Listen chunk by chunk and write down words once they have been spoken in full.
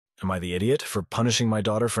Am I the idiot for punishing my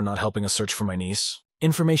daughter for not helping us search for my niece?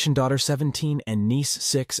 Information daughter 17 and niece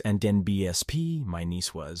 6 and den BSP, my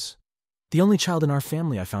niece was. The only child in our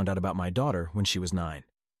family I found out about my daughter when she was 9.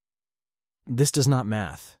 This does not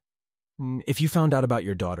math. If you found out about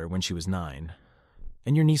your daughter when she was 9,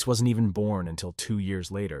 and your niece wasn't even born until 2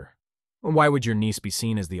 years later, why would your niece be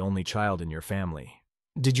seen as the only child in your family?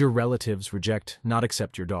 Did your relatives not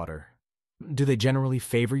accept your daughter? Do they generally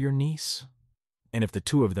favor your niece? And if the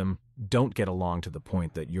two of them don't get along to the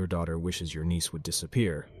point that your daughter wishes your niece would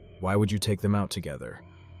disappear, why would you take them out together?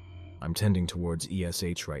 I'm tending towards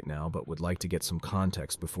ESH right now, but would like to get some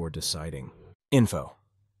context before deciding. Info.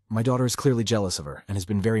 My daughter is clearly jealous of her and has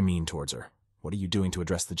been very mean towards her. What are you doing to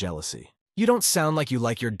address the jealousy? You don't sound like you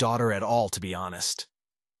like your daughter at all, to be honest.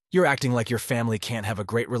 You're acting like your family can't have a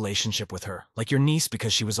great relationship with her, like your niece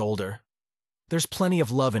because she was older. There's plenty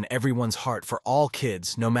of love in everyone's heart for all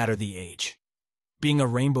kids, no matter the age. Being a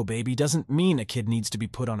rainbow baby doesn't mean a kid needs to be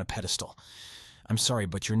put on a pedestal. I'm sorry,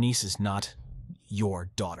 but your niece is not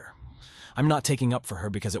your daughter. I'm not taking up for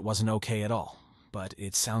her because it wasn't okay at all, but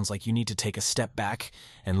it sounds like you need to take a step back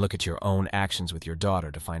and look at your own actions with your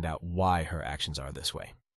daughter to find out why her actions are this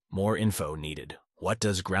way. More info needed. What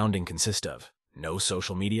does grounding consist of? No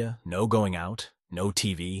social media, no going out, no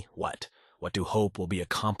TV, what? What do hope will be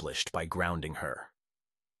accomplished by grounding her?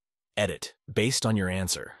 Edit. Based on your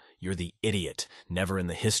answer, you're the idiot never in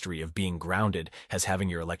the history of being grounded has having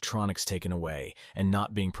your electronics taken away and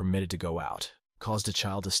not being permitted to go out caused a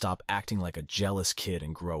child to stop acting like a jealous kid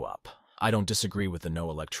and grow up. I don't disagree with the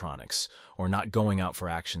no electronics or not going out for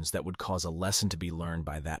actions that would cause a lesson to be learned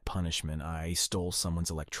by that punishment. I stole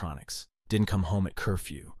someone's electronics, didn't come home at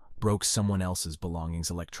curfew, broke someone else's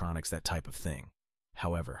belongings, electronics, that type of thing.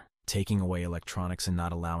 However, taking away electronics and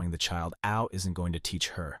not allowing the child out isn't going to teach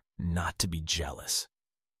her not to be jealous.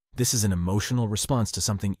 This is an emotional response to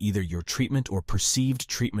something, either your treatment or perceived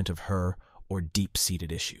treatment of her or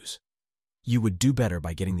deep-seated issues. You would do better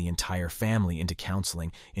by getting the entire family into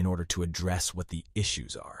counseling in order to address what the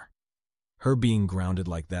issues are. Her being grounded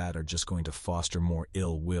like that are just going to foster more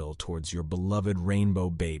ill will towards your beloved rainbow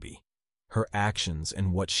baby. Her actions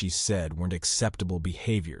and what she said weren't acceptable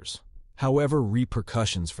behaviors. However,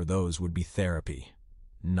 repercussions for those would be therapy,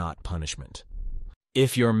 not punishment.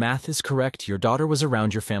 If your math is correct, your daughter was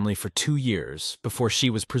around your family for 2 years before she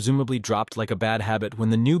was presumably dropped like a bad habit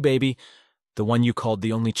when the new baby, the one you called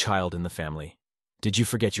the only child in the family. Did you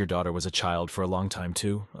forget your daughter was a child for a long time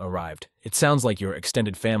too? Arrived. It sounds like your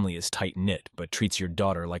extended family is tight-knit but treats your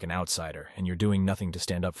daughter like an outsider and you're doing nothing to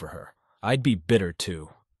stand up for her. I'd be bitter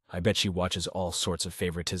too. I bet she watches all sorts of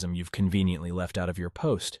favoritism you've conveniently left out of your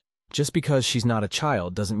post. Just because she's not a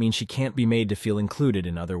child doesn't mean she can't be made to feel included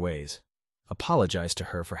in other ways. Apologize to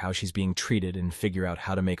her for how she's being treated and figure out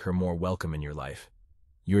how to make her more welcome in your life.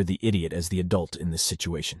 You're the idiot as the adult in this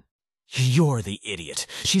situation. You're the idiot.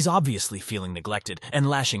 She's obviously feeling neglected and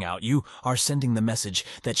lashing out. You are sending the message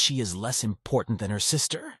that she is less important than her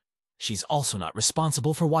sister. She's also not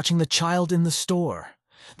responsible for watching the child in the store.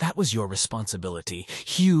 That was your responsibility.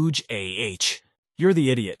 Huge AH. You're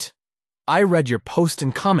the idiot. I read your post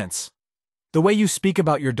and comments. The way you speak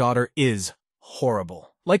about your daughter is horrible.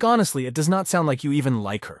 Like, honestly, it does not sound like you even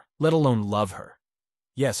like her, let alone love her.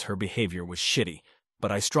 Yes, her behavior was shitty,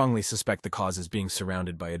 but I strongly suspect the cause is being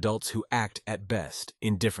surrounded by adults who act, at best,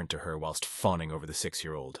 indifferent to her whilst fawning over the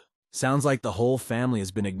 6-year-old. Sounds like the whole family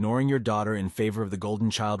has been ignoring your daughter in favor of the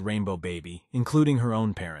golden child rainbow baby, including her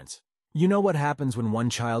own parents. You know what happens when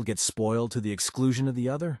one child gets spoiled to the exclusion of the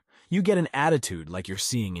other? You get an attitude like you're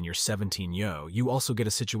seeing in your 17-yo. You also get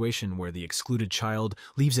a situation where the excluded child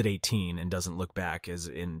leaves at 18 and doesn't look back, as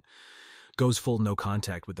in goes full no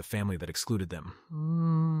contact with the family that excluded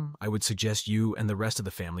them. I would suggest you and the rest of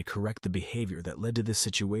the family correct the behavior that led to this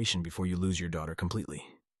situation before you lose your daughter completely.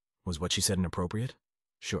 Was what she said inappropriate?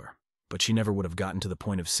 Sure. But she never would have gotten to the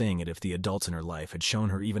point of saying it if the adults in her life had shown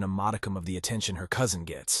her even a modicum of the attention her cousin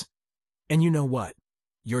gets. And you know what?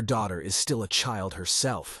 Your daughter is still a child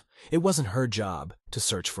herself. It wasn't her job to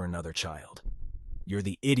search for another child. You're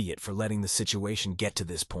the idiot for letting the situation get to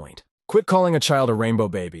this point. Quit calling a child a rainbow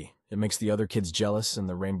baby. It makes the other kids jealous and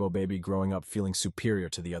the rainbow baby growing up feeling superior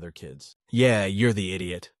to the other kids. Yeah, you're the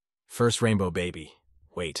idiot. First rainbow baby.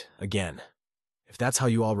 Wait, again. If that's how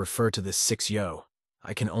you all refer to this 6-yo,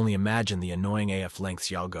 I can only imagine the annoying AF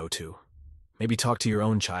lengths y'all go to. Maybe talk to your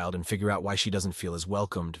own child and figure out why she doesn't feel as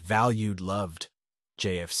welcomed, valued, loved.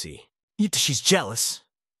 JFC. She's jealous.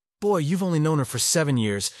 Boy, you've only known her for 7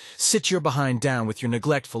 years. Sit your behind down with your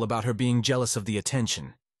neglectful about her being jealous of the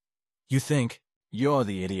attention. You think you're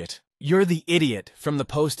the idiot. You're the idiot. From the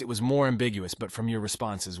post, it was more ambiguous, but from your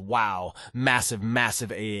responses, wow, massive,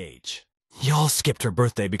 massive AH. Y'all skipped her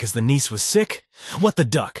birthday because the niece was sick? What the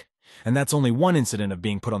duck? And that's only one incident of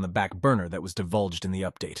being put on the back burner that was divulged in the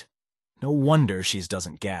update. No wonder she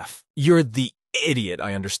doesn't gaff. You're the idiot.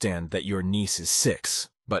 I understand that your niece is 6,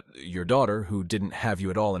 but your daughter, who didn't have you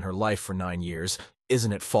at all in her life for 9 years,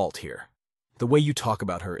 isn't at fault here. The way you talk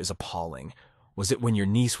about her is appalling. Was it when your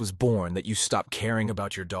niece was born that you stopped caring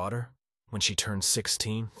about your daughter? When she turned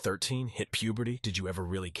 16, 13, hit puberty, did you ever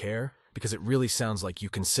really care? Because it really sounds like you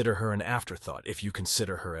consider her an afterthought, if you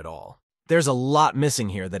consider her at all. There's a lot missing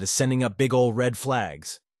here that is sending up big ol' red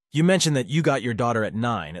flags. You mentioned that you got your daughter at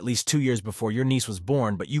 9, at least 2 years before your niece was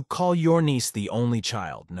born, but you call your niece the only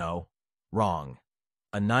child. No. Wrong.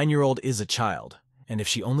 A 9-year-old is a child, and if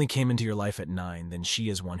she only came into your life at 9, then she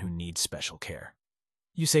is one who needs special care.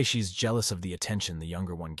 You say she's jealous of the attention the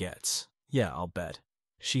younger one gets. Yeah, I'll bet.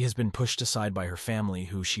 She has been pushed aside by her family,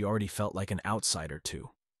 who she already felt like an outsider to.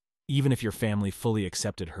 Even if your family fully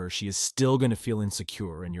accepted her, she is still going to feel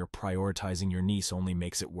insecure, and your prioritizing your niece only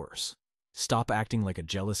makes it worse. Stop acting like a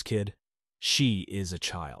jealous kid. She is a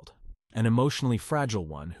child. An emotionally fragile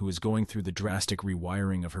one who is going through the drastic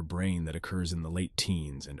rewiring of her brain that occurs in the late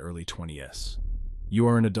teens and early 20s. You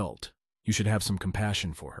are an adult. You should have some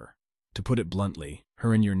compassion for her. To put it bluntly,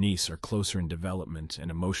 her and your niece are closer in development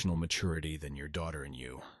and emotional maturity than your daughter and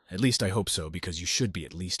you. At least I hope so, because you should be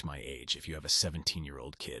at least my age if you have a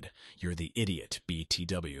 17-year-old kid. You're the idiot,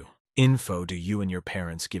 BTW. Info: do you and your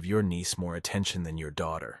parents give your niece more attention than your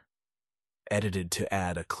daughter? Edited to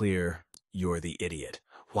add a clear, you're the idiot.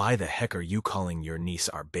 Why the heck are you calling your niece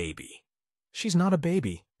our baby? She's not a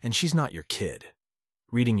baby, and she's not your kid.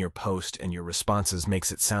 Reading your post and your responses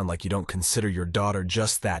makes it sound like you don't consider your daughter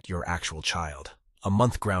just that, your actual child. A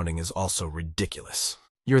month grounding is also ridiculous.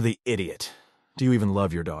 You're the idiot. Do you even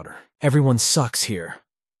love your daughter? Everyone sucks here.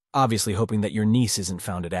 Obviously hoping that your niece isn't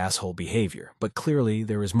found at asshole behavior, but clearly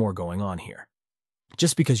there is more going on here.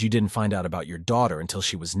 Just because you didn't find out about your daughter until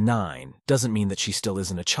she was 9 doesn't mean that she still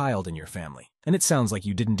isn't a child in your family. And it sounds like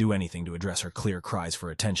you didn't do anything to address her clear cries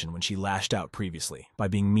for attention when she lashed out previously by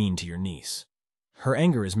being mean to your niece. Her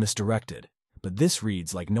anger is misdirected, but this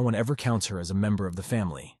reads like no one ever counts her as a member of the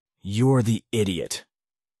family. You're the idiot.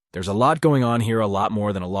 There's a lot going on here, a lot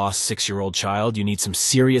more than a lost 6-year-old child. You need some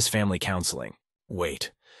serious family counseling.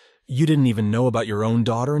 Wait, you didn't even know about your own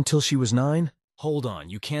daughter until she was 9? Hold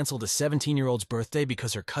on, you canceled a 17-year-old's birthday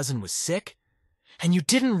because her cousin was sick? And you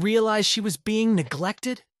didn't realize she was being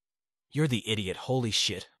neglected? You're the idiot, holy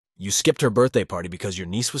shit. You skipped her birthday party because your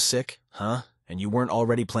niece was sick, huh? And you weren't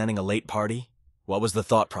already planning a late party? What was the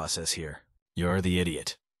thought process here? You're the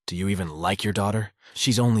idiot. Do you even like your daughter?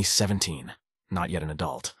 She's only 17, not yet an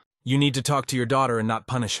adult. You need to talk to your daughter and not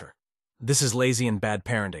punish her. This is lazy and bad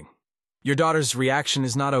parenting. Your daughter's reaction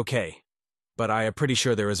is not okay, but I am pretty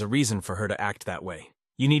sure there is a reason for her to act that way.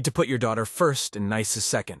 You need to put your daughter first and nice is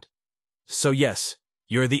second. So yes,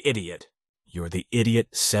 you're the idiot. You're the idiot,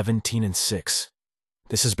 17 and 6.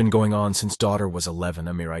 This has been going on since daughter was 11,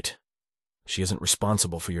 am I right? She isn't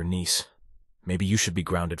responsible for your niece. Maybe you should be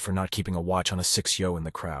grounded for not keeping a watch on a 6-yo in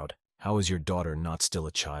the crowd. How is your daughter not still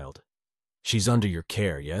a child? She's under your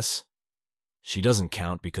care, yes? She doesn't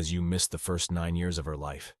count because you missed the first 9 years of her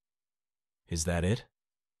life. Is that it?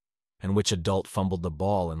 And which adult fumbled the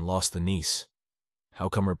ball and lost the niece? How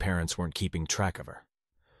come her parents weren't keeping track of her?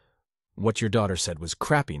 What your daughter said was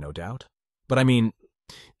crappy, no doubt. But I mean,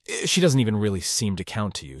 she doesn't even really seem to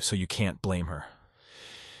count to you, so you can't blame her.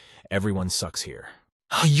 Everyone sucks here.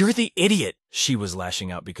 Oh, you're the idiot! She was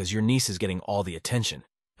lashing out because your niece is getting all the attention,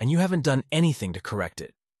 and you haven't done anything to correct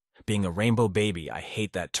it. Being a rainbow baby, I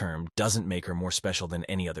hate that term, doesn't make her more special than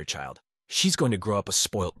any other child. She's going to grow up a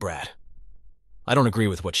spoilt brat. I don't agree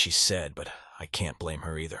with what she said, but I can't blame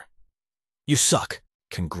her either. You suck.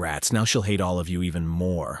 Congrats, now she'll hate all of you even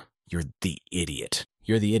more. You're the idiot.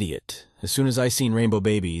 You're the idiot. As soon as I seen Rainbow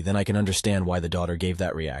Baby, then I can understand why the daughter gave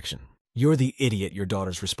that reaction. You're the idiot. Your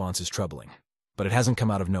daughter's response is troubling, but it hasn't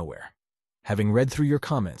come out of nowhere. Having read through your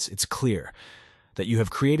comments, it's clear that you have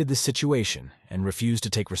created this situation and refuse to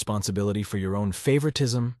take responsibility for your own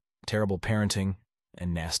favoritism, terrible parenting,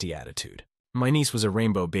 and nasty attitude. My niece was a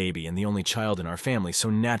rainbow baby and the only child in our family, so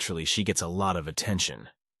naturally she gets a lot of attention.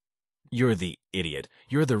 You're the idiot.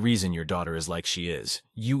 You're the reason your daughter is like she is.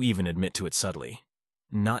 You even admit to it subtly.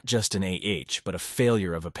 Not just an AH, but a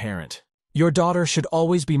failure of a parent. Your daughter should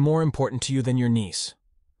always be more important to you than your niece,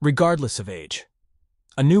 regardless of age.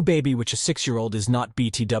 A new baby, which a 6-year-old is not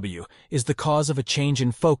BTW, is the cause of a change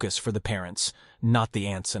in focus for the parents, not the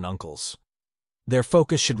aunts and uncles. Their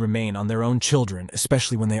focus should remain on their own children,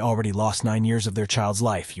 especially when they already lost 9 years of their child's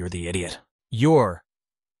life. You're the idiot. You're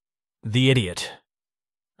the idiot.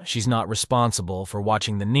 She's not responsible for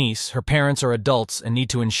watching the niece. Her parents are adults and need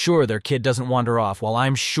to ensure their kid doesn't wander off, while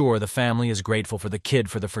I'm sure the family is grateful for the kid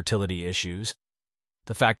for the fertility issues.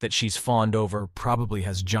 The fact that she's fawned over probably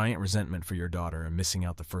has giant resentment for your daughter and missing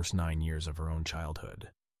out the first 9 years of her own childhood.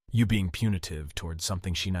 You being punitive towards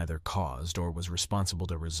something she neither caused or was responsible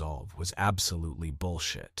to resolve was absolutely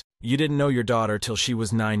bullshit. You didn't know your daughter till she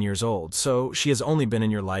was 9 years old, so she has only been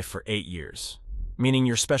in your life for 8 years. Meaning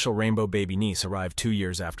your special rainbow baby niece arrived 2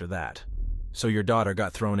 years after that. So your daughter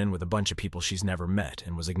got thrown in with a bunch of people she's never met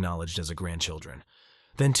and was acknowledged as a grandchildren.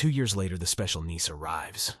 Then 2 years later, the special niece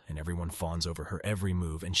arrives, and everyone fawns over her every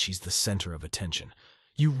move, and she's the center of attention.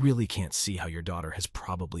 You really can't see how your daughter has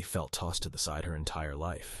probably felt tossed to the side her entire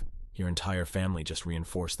life. Your entire family just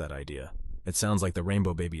reinforced that idea. It sounds like the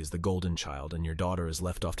rainbow baby is the golden child, and your daughter is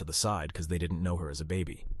left off to the side because they didn't know her as a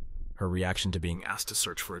baby. Her reaction to being asked to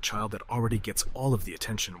search for a child that already gets all of the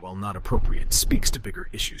attention while not appropriate speaks to bigger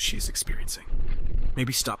issues she's experiencing.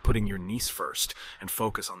 Maybe stop putting your niece first and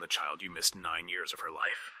focus on the child you missed 9 years of her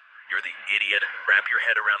life. You're the idiot. Wrap your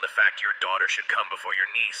head around the fact your daughter should come before your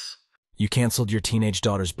niece. You canceled your teenage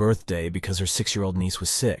daughter's birthday because her 6-year-old niece was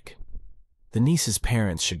sick. The niece's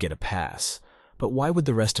parents should get a pass, but why would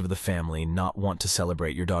the rest of the family not want to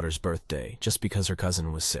celebrate your daughter's birthday just because her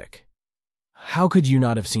cousin was sick? How could you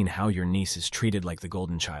not have seen how your niece is treated like the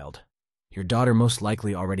golden child? Your daughter most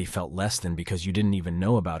likely already felt less than because you didn't even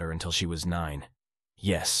know about her until she was 9.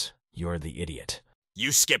 Yes, you're the idiot.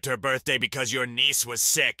 You skipped her birthday because your niece was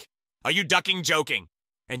sick. Are you ducking joking?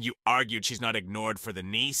 And you argued she's not ignored for the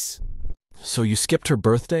niece? So you skipped her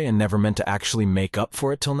birthday and never meant to actually make up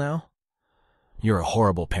for it till now? You're a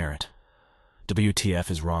horrible parent. WTF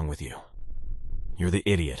is wrong with you? You're the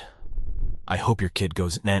idiot. I hope your kid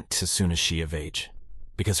goes nent as soon as she of age.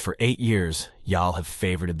 Because for 8 years, y'all have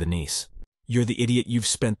favorited the niece. You're the idiot. You've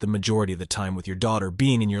spent the majority of the time with your daughter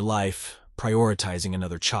being in your life, prioritizing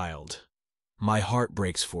another child. My heart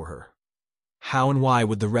breaks for her. How and why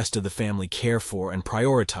would the rest of the family care for and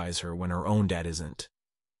prioritize her when her own dad isn't?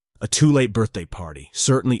 A too-late birthday party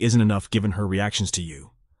certainly isn't enough given her reactions to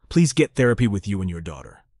you. Please get therapy with you and your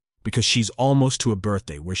daughter, because she's almost to a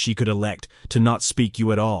birthday where she could elect to not speak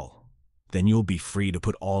you at all. Then you'll be free to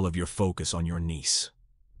put all of your focus on your niece.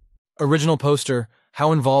 Original poster,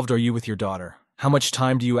 how involved are you with your daughter? How much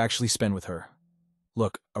time do you actually spend with her?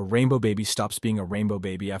 Look, a rainbow baby stops being a rainbow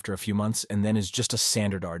baby after a few months and then is just a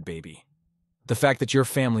standard baby. The fact that your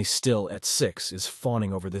family still, at 6, is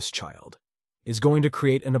fawning over this child is going to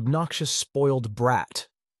create an obnoxious, spoiled brat.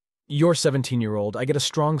 Your 17-year-old, I get a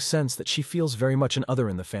strong sense that she feels very much an other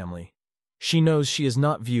in the family. She knows she is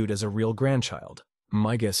not viewed as a real grandchild.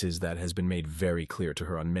 My guess is that has been made very clear to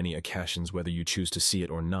her on many occasions, whether you choose to see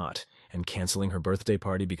it or not. And canceling her birthday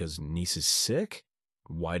party because niece is sick?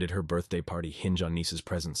 Why did her birthday party hinge on niece's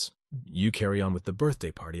presence? You carry on with the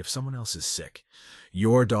birthday party if someone else is sick.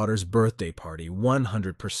 Your daughter's birthday party,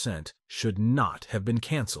 100%, should not have been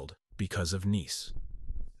canceled because of niece.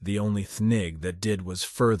 The only thnig that did was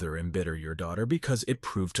further embitter your daughter because it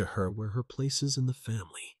proved to her where her place is in the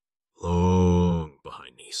family. Long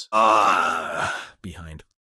behind niece. Behind